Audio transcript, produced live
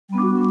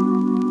Hey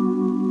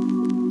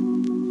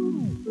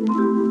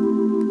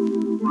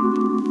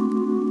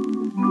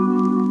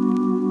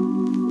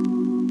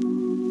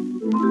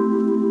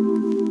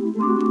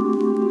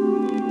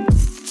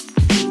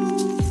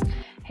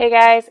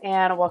guys,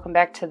 and welcome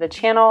back to the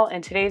channel.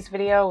 In today's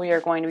video we are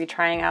going to be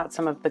trying out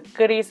some of the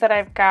goodies that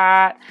I've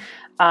got.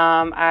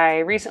 I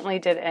recently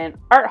did an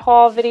art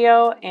haul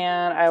video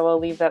and I will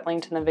leave that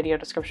linked in the video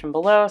description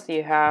below so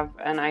you have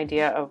an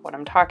idea of what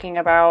I'm talking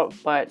about.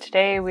 But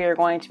today we are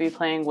going to be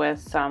playing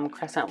with some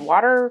Crescent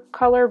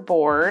watercolor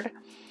board,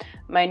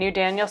 my new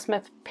Daniel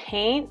Smith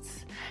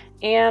paints,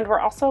 and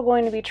we're also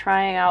going to be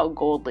trying out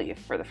gold leaf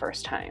for the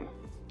first time.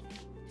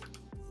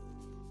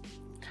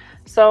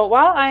 So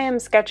while I am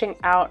sketching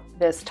out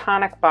this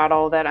tonic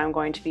bottle that I'm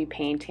going to be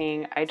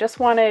painting, I just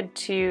wanted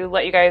to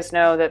let you guys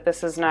know that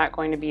this is not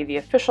going to be the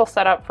official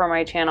setup for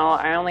my channel.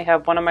 I only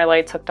have one of my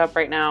lights hooked up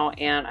right now,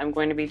 and I'm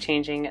going to be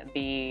changing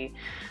the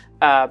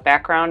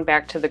background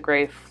back to the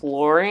gray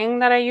flooring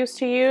that I used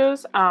to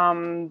use,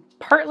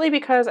 partly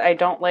because I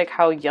don't like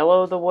how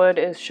yellow the wood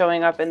is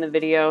showing up in the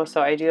video,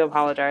 so I do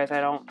apologize.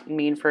 I don't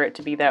mean for it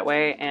to be that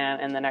way,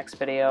 and in the next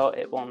video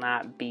it will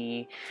not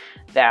be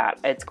that.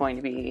 It's going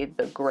to be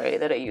the gray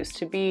that it used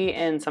to be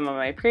in some of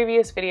my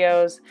previous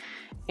videos.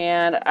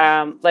 And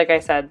like I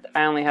said,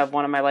 I only have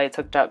one of my lights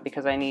hooked up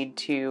because I need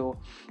to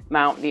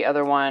mount the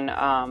other one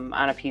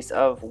on a piece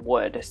of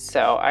wood.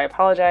 So I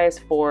apologize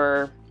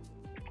for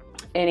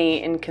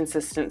any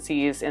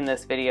inconsistencies in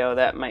this video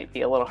that might be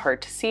a little hard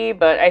to see,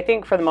 but I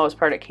think for the most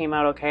part it came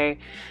out okay.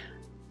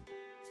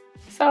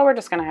 So we're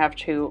just gonna have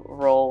to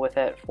roll with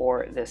it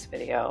for this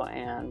video.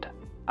 And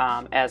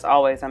as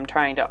always, I'm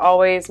trying to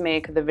always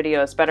make the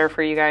videos better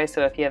for you guys,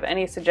 so if you have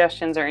any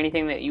suggestions or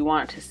anything that you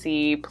want to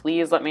see,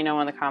 please let me know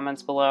in the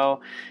comments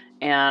below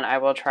and I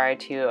will try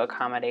to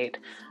accommodate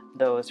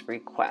those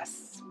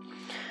requests.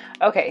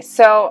 Okay,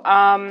 so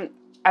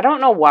I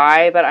don't know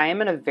why, but I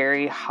am in a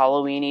very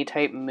Halloween-y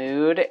type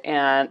mood,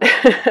 and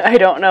I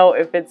don't know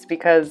if it's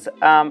because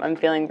I'm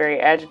feeling very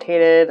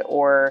agitated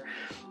or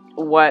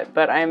what,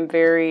 but I'm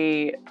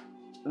very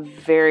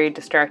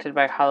distracted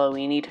by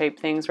Halloween-y type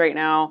things right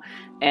now,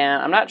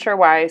 and I'm not sure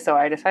why, so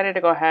I decided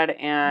to go ahead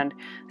and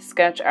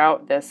sketch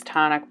out this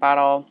tonic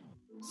bottle.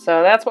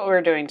 So that's what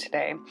we're doing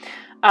today.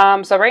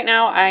 So right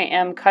now I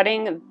am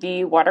cutting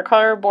the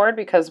watercolor board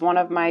because one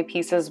of my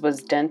pieces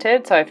was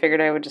dented, so I figured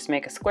I would just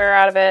make a square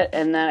out of it,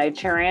 and then I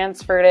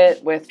transferred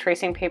it with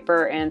tracing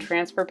paper and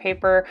transfer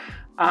paper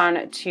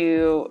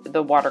onto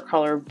the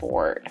watercolor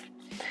board.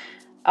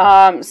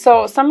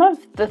 So some of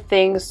the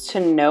things to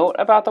note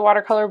about the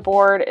watercolor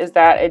board is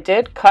that it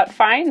did cut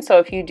fine, so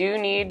if you do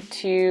need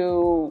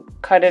to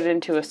cut it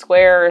into a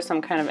square or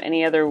some kind of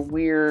any other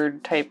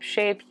weird type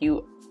shape,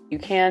 you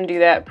can do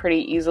that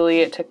pretty easily.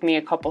 It took me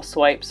a couple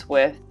swipes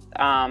with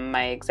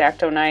my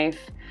X-Acto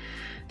knife,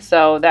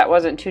 so that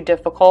wasn't too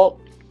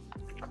difficult.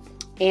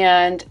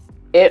 And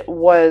it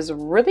was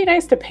really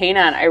nice to paint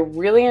on. I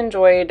really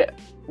enjoyed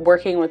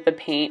working with the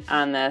paint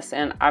on this,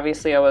 and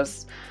obviously I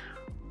was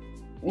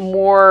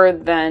more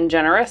than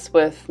generous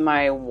with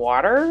my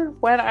water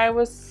when I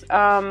was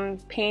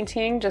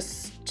painting,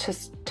 just to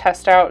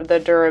test out the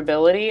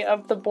durability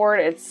of the board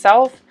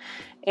itself.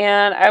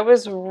 And I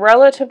was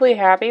relatively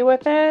happy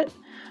with it.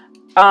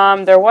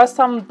 There was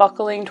some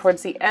buckling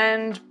towards the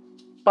end,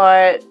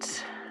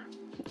 but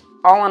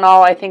all in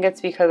all, I think it's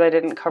because I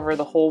didn't cover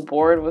the whole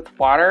board with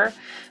water.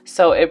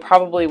 So it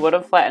probably would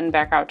have flattened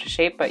back out to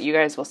shape, but you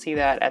guys will see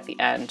that at the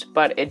end.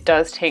 But it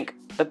does take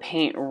the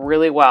paint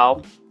really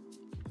well,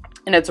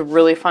 and it's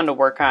really fun to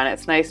work on.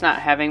 It's nice not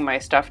having my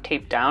stuff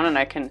taped down, and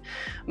I can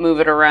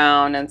move it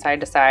around and side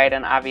to side,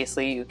 and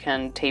obviously you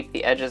can tape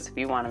the edges if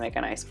you want to make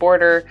a nice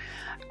border.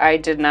 I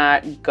did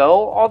not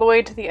go all the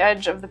way to the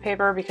edge of the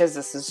paper because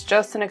this is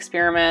just an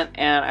experiment,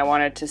 and I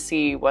wanted to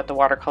see what the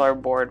watercolor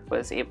board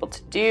was able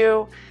to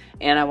do,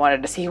 and I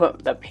wanted to see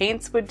what the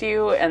paints would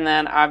do, and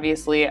then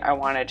obviously I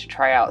wanted to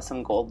try out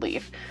some gold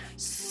leaf.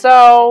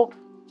 So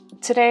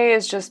today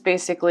is just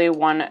basically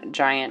one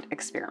giant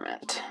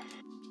experiment.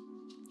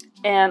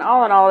 And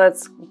all in all,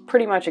 that's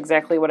pretty much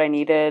exactly what I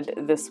needed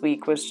this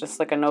week, was just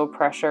like a no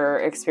pressure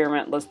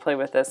experiment. Let's play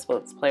with this,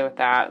 let's play with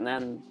that, and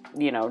then,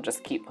 you know,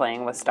 just keep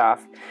playing with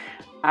stuff.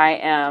 I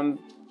am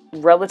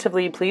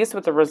relatively pleased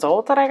with the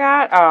result that I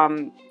got.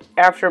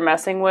 After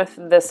messing with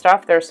this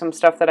stuff, there's some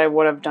stuff that I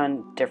would have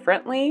done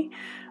differently,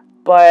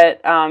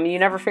 but you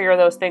never figure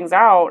those things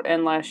out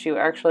unless you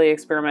actually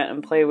experiment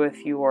and play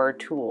with your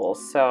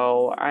tools.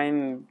 So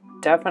I'm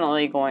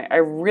definitely I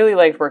really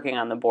liked working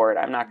on the board.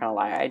 I'm not gonna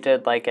lie, I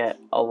did like it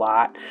a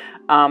lot.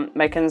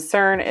 My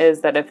concern is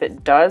that if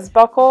it does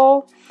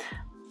buckle,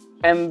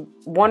 I'm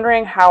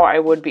wondering how I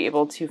would be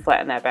able to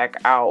flatten that back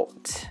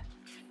out.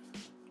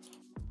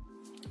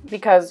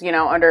 Because, you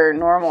know, under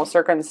normal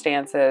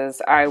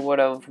circumstances, I would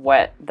have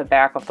wet the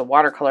back of the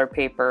watercolor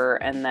paper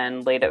and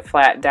then laid it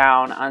flat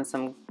down on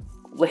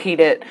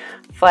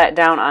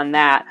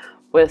that.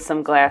 with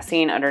some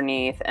glassine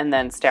underneath and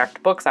then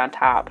stacked books on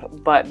top.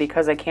 But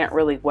because I can't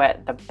really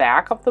wet the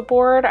back of the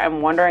board,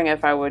 I'm wondering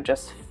if I would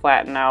just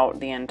flatten out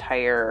the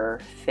entire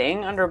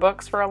thing under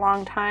books for a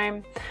long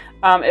time.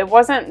 It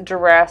wasn't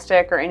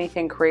drastic or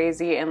anything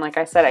crazy, and like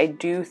I said, I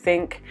do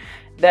think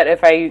that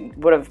if I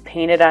would have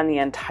painted on the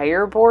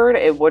entire board,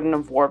 it wouldn't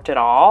have warped at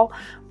all.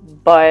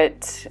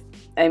 But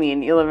I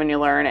mean, you live and you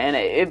learn, and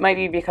it might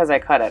be because I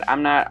cut it.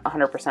 I'm not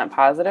 100%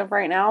 positive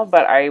right now,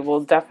 but I will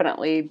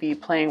definitely be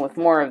playing with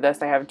more of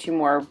this. I have 2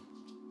 more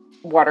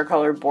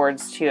watercolor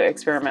boards to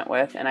experiment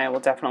with, and I will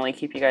definitely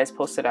keep you guys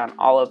posted on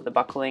all of the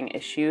buckling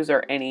issues,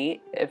 or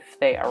any if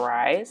they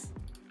arise.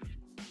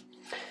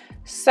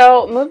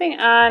 So moving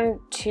on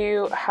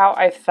to how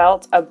I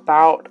felt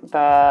about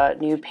the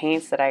new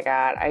paints that I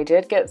got. I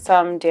did get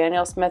some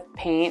Daniel Smith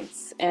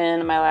paints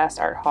in my last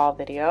art haul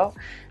video,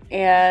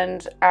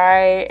 and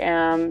I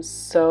am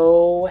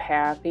so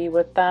happy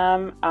with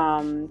them.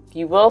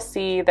 You will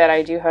see that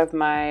I do have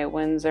my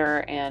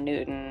Winsor and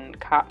Newton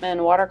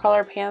Cotman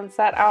watercolor pan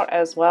set out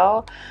as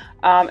well.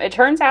 It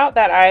turns out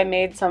that I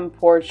made some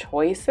poor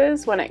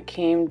choices when it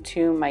came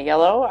to my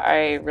yellow.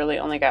 I really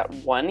only got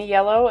 1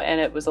 yellow, and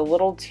it was a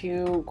little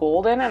too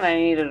golden, and I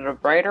needed a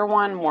brighter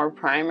one, more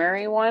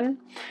primary one.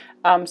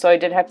 So I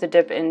did have to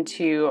dip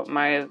into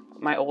my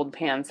old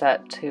pan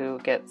set to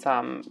get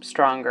some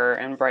stronger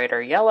and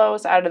brighter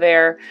yellows out of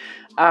there,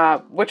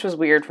 which was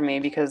weird for me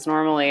because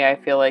normally I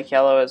feel like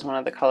yellow is one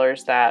of the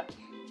colors that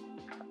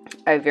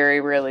I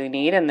very rarely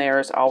need, and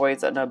there's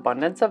always an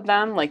abundance of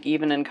them. Like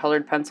even in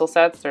colored pencil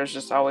sets, there's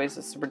just always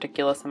this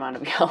ridiculous amount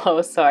of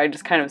yellow, so I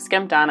just kind of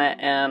skimped on it,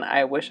 and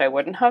I wish I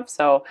wouldn't have.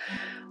 So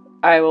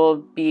I will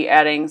be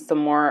adding some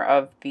more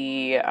of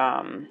the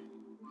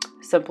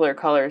simpler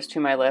colors to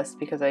my list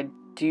because I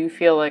do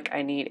feel like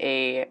I need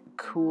a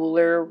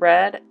cooler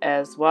red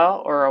as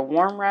well, or a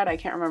warm red. I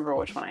can't remember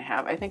which one I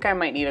have. I think I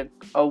might need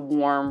a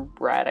warm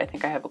red. I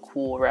think I have a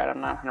cool red. I'm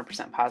not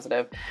 100%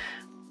 positive.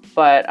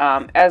 But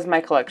as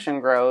my collection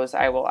grows,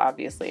 I will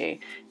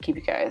obviously keep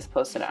you guys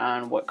posted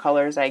on what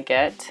colors I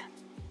get.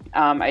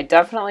 I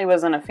definitely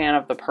wasn't a fan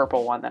of the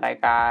purple one that I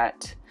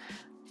got.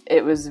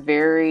 It was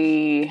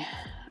very,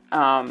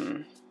 I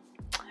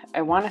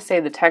want to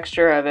say the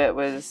texture of it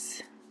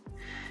was,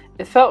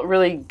 it felt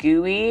really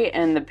gooey,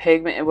 and the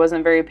pigment, it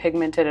wasn't very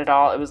pigmented at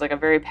all. It was like a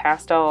very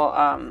pastel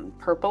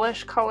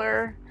purplish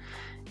color,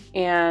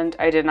 and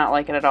I did not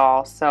like it at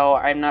all. So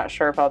I'm not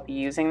sure if I'll be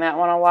using that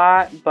one a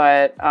lot,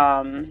 but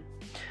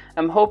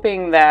I'm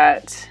hoping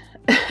that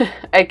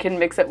I can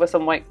mix it with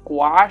some white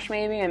gouache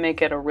maybe and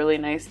make it a really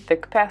nice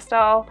thick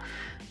pastel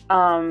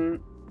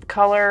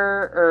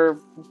color, or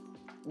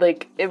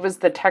like it was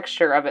the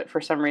texture of it for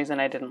some reason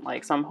I didn't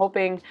like. So I'm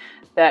hoping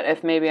that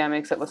if maybe I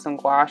mix it with some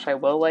gouache, I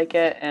will like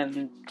it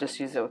and just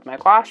use it with my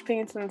gouache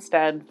paints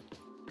instead.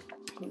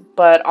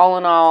 But all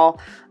in all,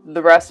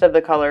 the rest of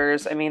the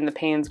colors, I mean, the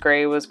Payne's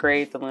Gray was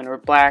great, the Lunar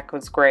Black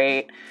was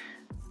great,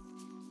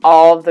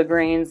 all of the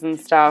greens and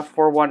stuff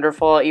were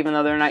wonderful. Even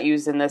though they're not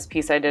used in this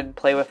piece, I did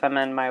play with them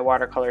in my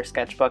watercolor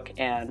sketchbook,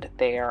 and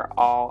they are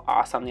all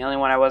awesome. The only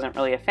one I wasn't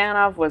really a fan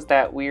of was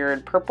that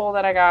weird purple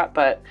that I got,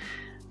 but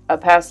a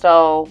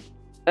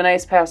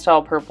nice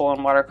pastel purple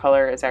in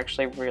watercolor is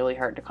actually really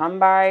hard to come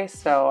by,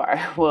 so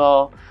I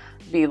will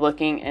be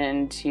looking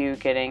into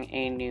getting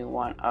a new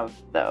one of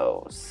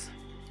those.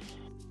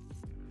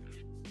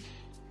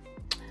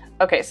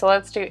 Okay, so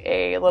let's do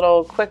a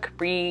little quick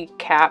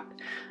recap.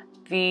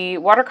 The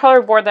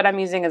watercolor board that I'm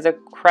using is a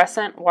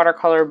Crescent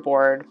watercolor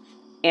board,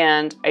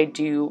 and I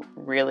do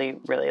really,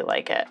 really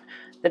like it.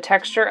 The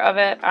texture of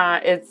it,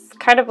 it's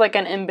kind of like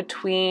an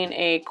in-between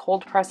a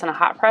cold press and a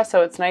hot press,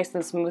 so it's nice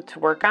and smooth to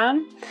work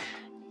on.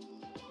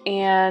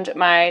 And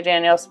my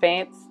Daniel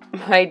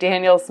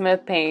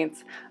Smith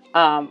paints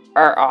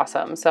are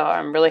awesome, so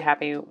I'm really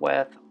happy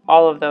with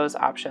all of those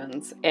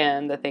options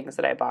and the things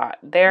that I bought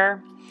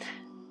there.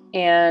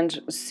 And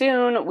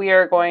soon we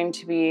are going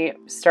to be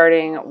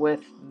starting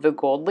with the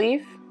gold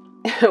leaf,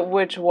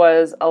 which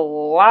was a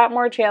lot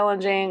more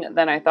challenging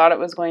than I thought it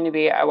was going to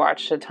be. I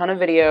watched a ton of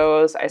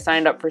videos. I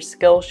signed up for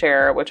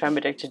Skillshare, which I'm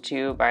addicted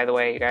to, by the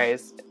way, you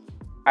guys.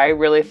 I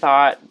really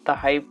thought the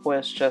hype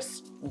was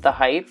just the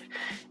hype.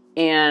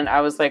 And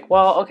I was like,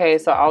 well, okay,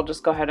 so I'll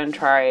just go ahead and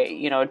try,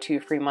 2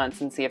 free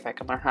months and see if I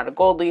can learn how to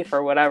gold leaf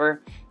or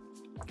whatever.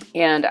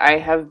 And I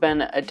have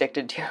been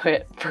addicted to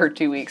it for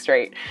 2 weeks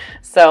straight.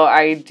 So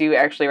I do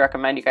actually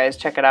recommend you guys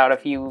check it out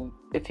if you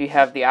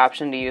have the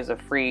option to use a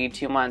free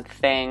 2-month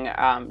thing.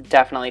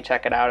 Definitely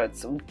check it out.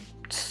 It's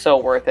so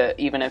worth it.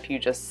 Even if you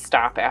just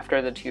stop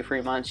after the 2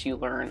 free months, you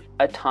learn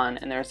a ton,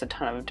 and there's a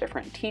ton of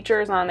different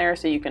teachers on there,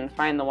 so you can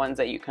find the ones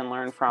that you can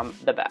learn from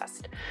the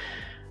best.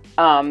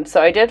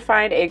 So I did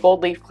find a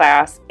gold leaf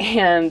class,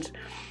 and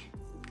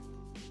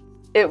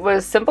it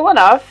was simple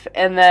enough,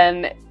 and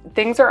then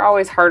things are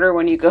always harder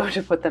when you go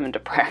to put them into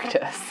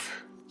practice.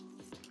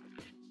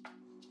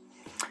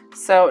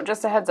 So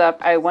just a heads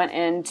up, I went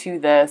into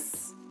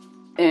this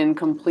in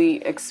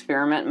complete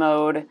experiment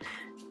mode,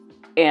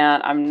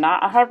 and I'm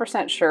not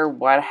 100% sure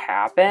what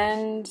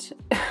happened,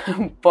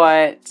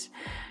 but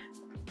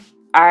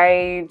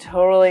I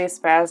totally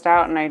spazzed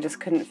out and I just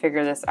couldn't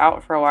figure this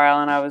out for a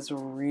while, and I was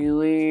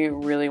really,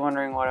 really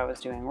wondering what I was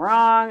doing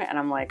wrong. And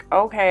I'm like,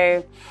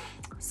 okay,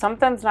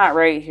 something's not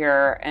right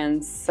here.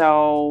 And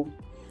so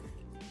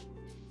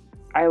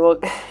I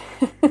will,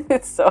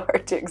 it's so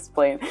hard to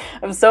explain.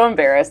 I'm so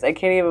embarrassed. I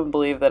can't even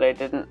believe that I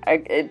didn't,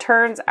 it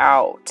turns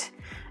out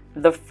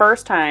the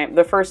first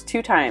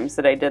two times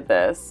that I did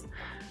this,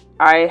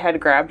 I had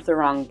grabbed the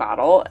wrong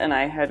bottle and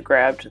I had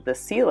grabbed the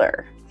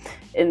sealer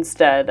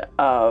instead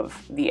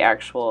of the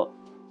actual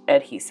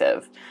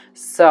adhesive.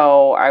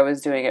 So I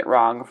was doing it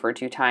wrong for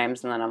 2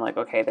 times, and then I'm like,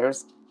 okay,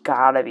 there's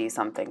gotta be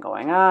something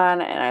going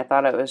on. And I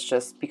thought it was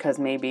just because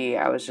maybe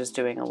I was just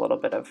doing a little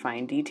bit of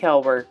fine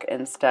detail work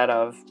instead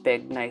of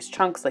big nice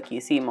chunks like you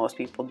see most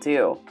people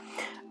do.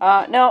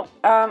 No,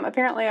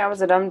 apparently I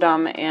was a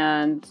dum-dum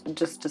and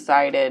just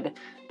decided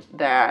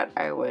that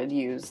I would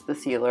use the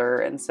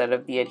sealer instead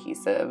of the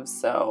adhesive.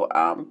 So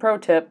pro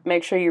tip,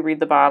 make sure you read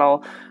the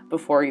bottle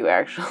before you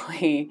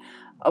actually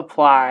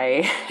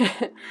apply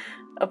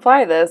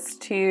this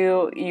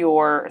to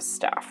your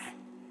stuff.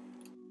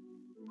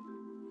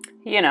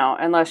 You know,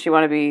 unless you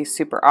want to be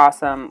super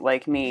awesome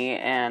like me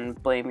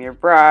and blame your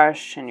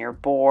brush and your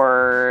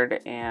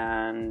board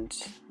and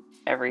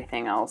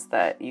everything else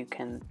that you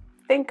can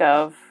think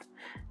of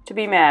to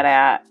be mad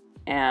at,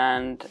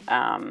 and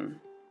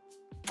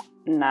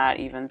not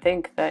even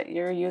think that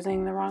you're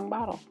using the wrong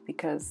bottle,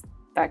 because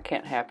that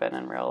can't happen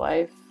in real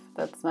life.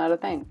 That's not a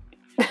thing.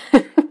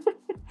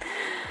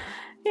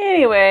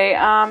 Anyway,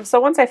 so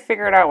once I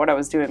figured out what I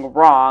was doing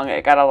wrong,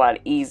 it got a lot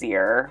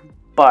easier,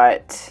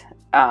 but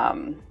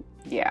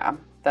yeah,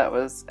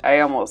 I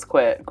almost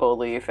quit Gold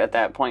Leaf at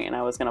that point, and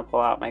I was going to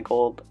pull out my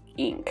gold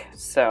ink.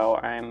 So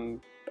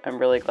I'm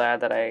really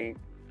glad that I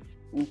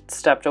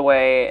stepped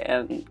away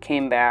and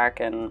came back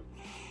and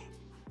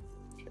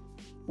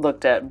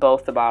looked at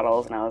both the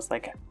bottles, and I was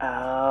like,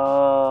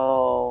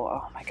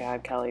 oh my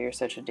God, Kelli, you're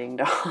such a ding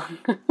dong.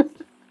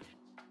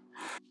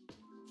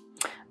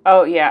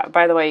 Oh yeah,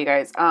 by the way, you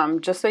guys,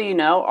 just so you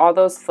know, all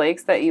those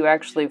flakes that you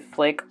actually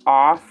flake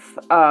off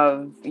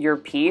of your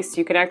piece,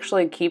 you can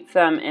actually keep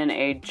them in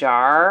a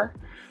jar,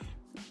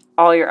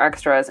 all your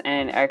extras,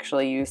 and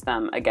actually use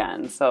them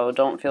again. So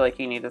don't feel like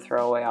you need to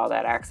throw away all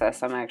that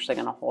excess. I'm actually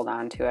going to hold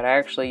on to it. I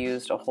actually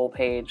used a whole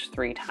page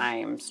 3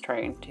 times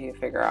trying to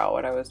figure out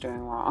what I was doing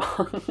wrong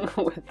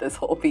with this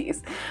whole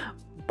piece.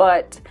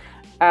 But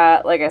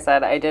like I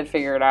said, I did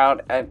figure it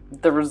out.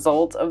 The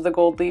result of the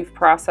Gold Leaf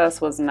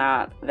process was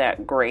not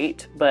that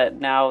great, but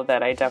now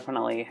that I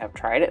definitely have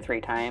tried it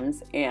 3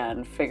 times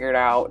and figured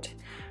out,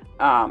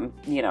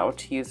 you know,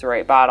 to use the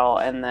right bottle.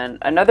 And then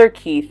another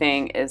key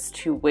thing is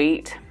to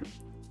wait.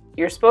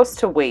 You're supposed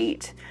to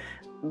wait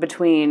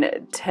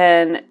between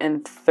 10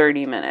 and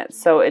 30 minutes.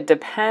 So it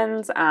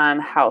depends on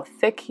how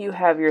thick you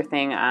have your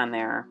thing on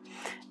there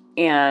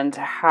and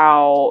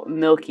how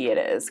milky it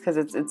is, because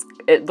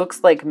it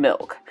looks like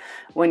milk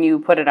when you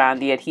put it on.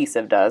 The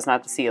adhesive does,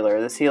 not the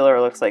sealer. The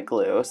sealer looks like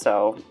glue,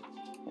 so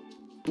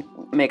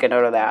make a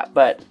note of that.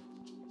 But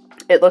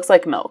it looks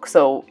like milk,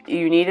 so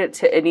you need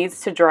it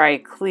needs to dry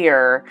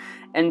clear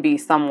and be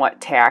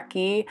somewhat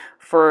tacky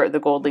for the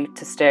Gold Leaf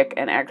to stick.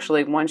 And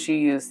actually, once you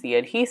use the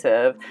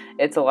adhesive,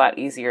 it's a lot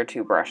easier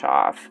to brush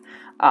off.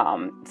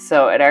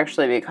 So it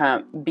actually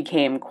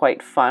became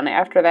quite fun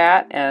after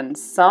that. And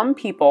some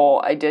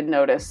people, I did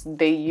notice,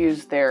 they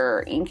use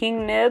their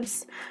inking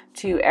nibs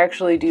to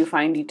actually do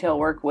fine detail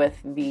work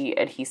with the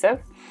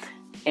adhesive,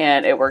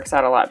 and it works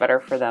out a lot better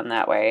for them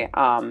that way.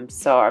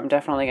 So I'm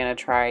definitely going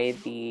to try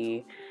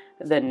the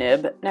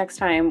nib next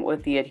time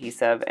with the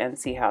adhesive and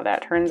see how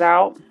that turns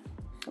out.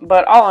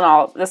 But all in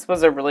all, this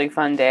was a really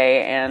fun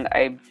day, and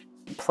I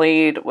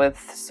played with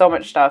so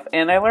much stuff,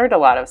 and I learned a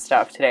lot of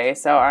stuff today.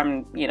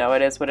 So you know,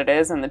 it is what it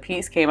is, and the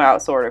piece came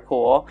out sort of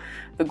cool.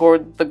 The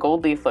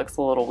Gold Leaf looks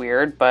a little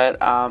weird,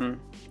 but all in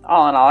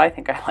all, I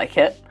think I like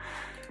it.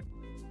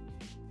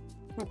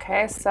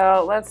 Okay,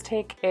 so let's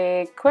take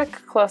a quick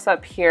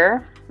close-up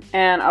here,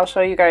 and I'll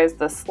show you guys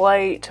the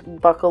slight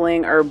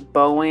buckling or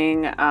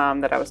bowing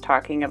that I was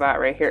talking about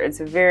right here. It's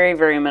very,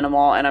 very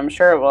minimal, and I'm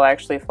sure it will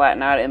actually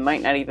flatten out. It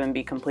might not even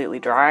be completely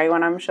dry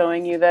when I'm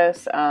showing you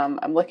this.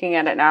 I'm looking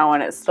at it now,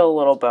 and it's still a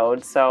little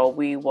bowed, so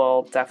we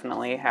will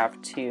definitely have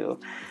to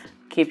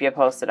keep you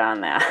posted on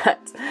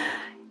that.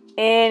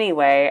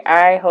 Anyway,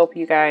 I hope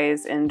you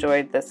guys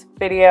enjoyed this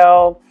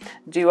video.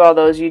 Do all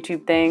those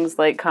YouTube things,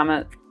 like,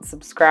 comment,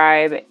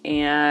 subscribe,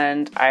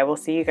 and I will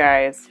see you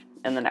guys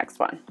in the next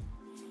one.